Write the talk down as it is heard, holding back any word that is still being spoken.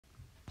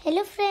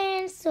Hello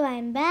friends, so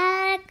I'm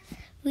back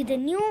with a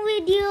new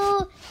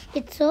video.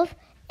 It's of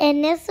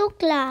NSO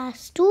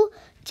class 2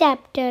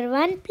 chapter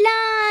 1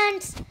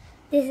 plants.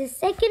 This is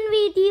second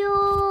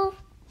video.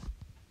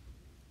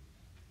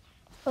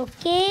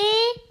 Okay.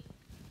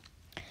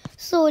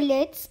 So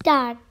let's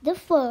start the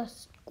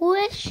first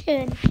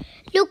question.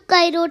 Look,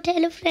 I wrote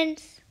hello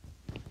friends.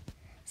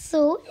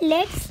 So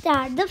let's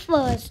start the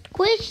first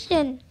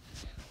question.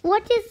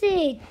 What is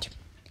it?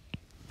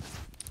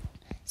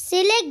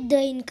 Select the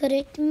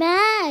incorrect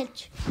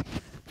match.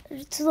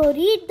 So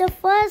read the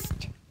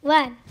first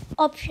one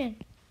option.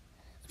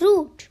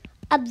 Root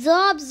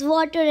absorbs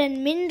water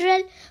and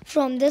mineral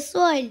from the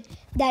soil.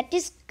 That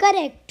is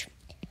correct.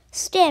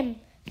 Stem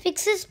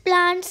fixes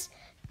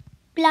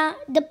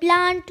the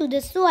plant to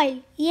the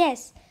soil.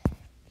 Yes,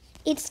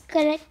 it's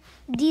correct.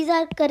 These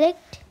are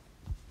correct.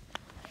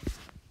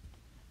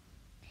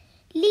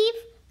 Leaf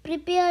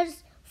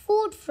prepares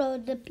food for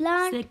the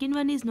plant. Second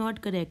one is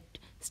not correct.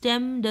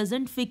 Stem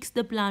doesn't fix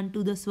the plant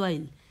to the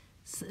soil.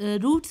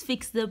 Roots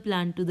fix the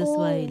plant to the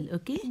soil.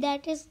 Okay.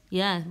 That is.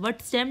 Yeah.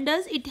 What stem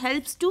does? It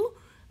helps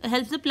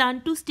the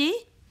plant to stay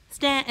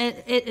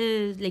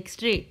like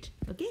straight.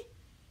 Okay.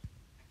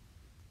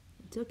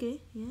 It's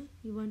okay. Yeah.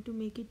 You want to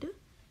make it a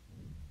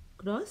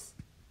cross?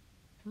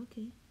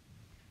 Okay.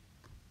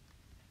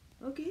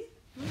 Okay.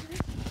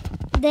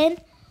 Then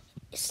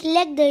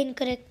select the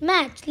incorrect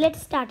match.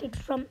 Let's start it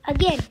from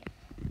again.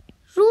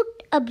 Root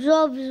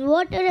absorbs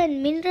water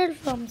and mineral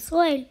from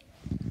soil.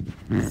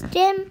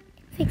 Stem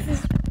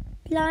fixes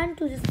plant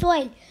to the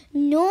soil.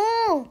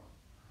 No,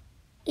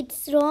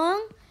 it's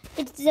wrong.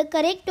 It's the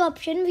correct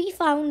option. We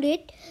found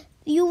it.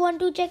 You want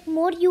to check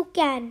more? You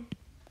can.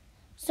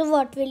 So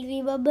what will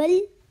be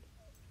bubble?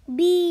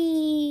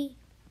 B.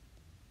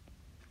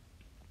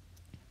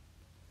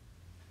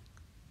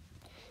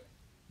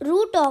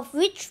 Root of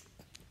which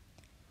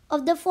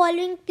of the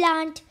following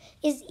plant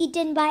is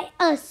eaten by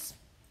us?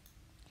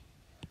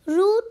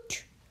 Root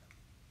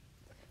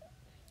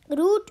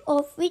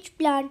of which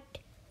plant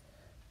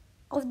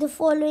of the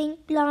following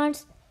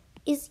plants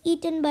is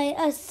eaten by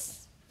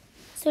us?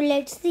 So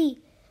let's see.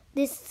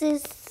 This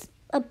is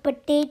a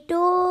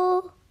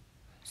potato.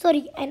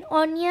 An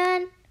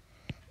onion.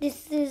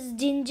 This is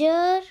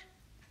ginger,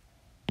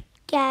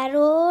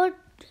 carrot,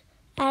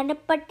 and a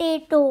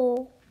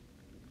potato.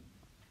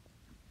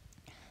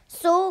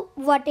 So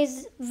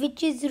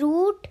which is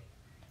root?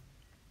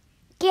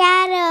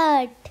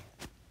 Carrot.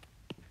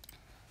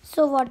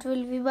 So what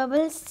will be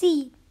bubble?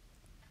 C.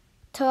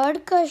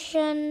 Third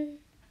question.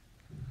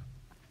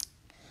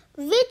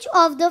 Which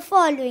of the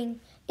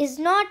following is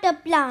not a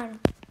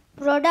plant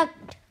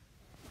product?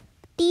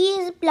 Tea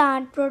is a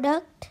plant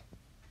product.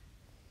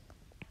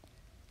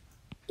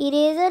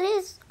 Eraser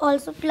is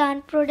also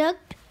plant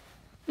product.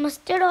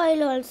 Mustard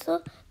oil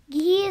also.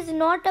 Ghee is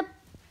not a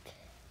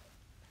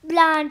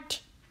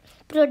plant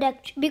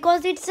product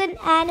because it's an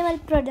animal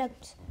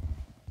product.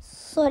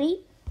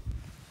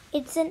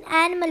 It's an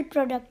animal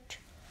product.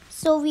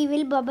 So we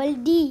will bubble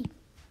D.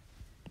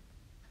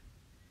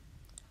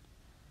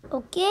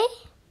 Okay.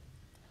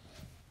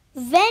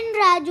 When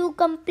Raju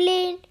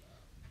complained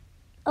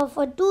of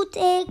a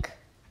toothache,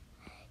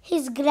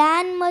 his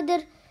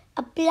grandmother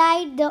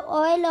applied the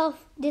oil of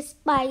the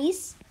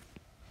spice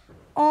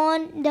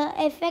on the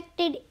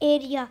affected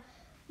area.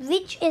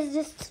 Which is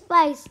the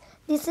spice?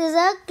 This is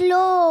a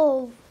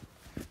clove.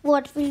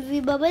 What will we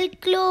bubble?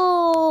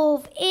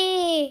 Clove.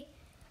 A.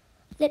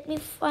 Let me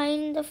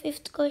find the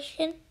fifth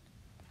question.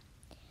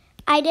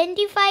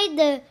 Identify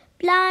the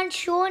plant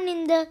shown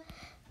in the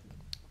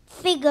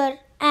figure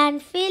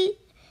and fill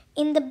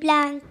in the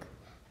blank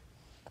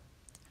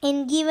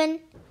in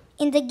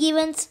the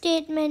given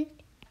statement.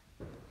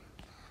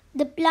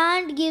 The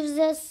plant gives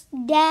us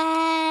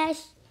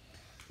dash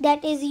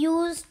that is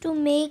used to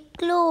make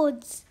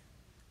clothes.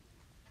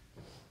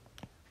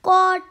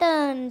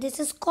 Cotton. This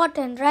is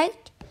cotton,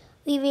 right?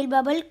 We will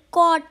bubble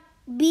cot.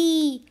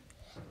 B.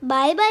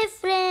 Bye bye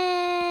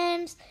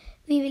friends.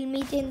 We will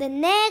meet in the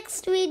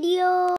next video.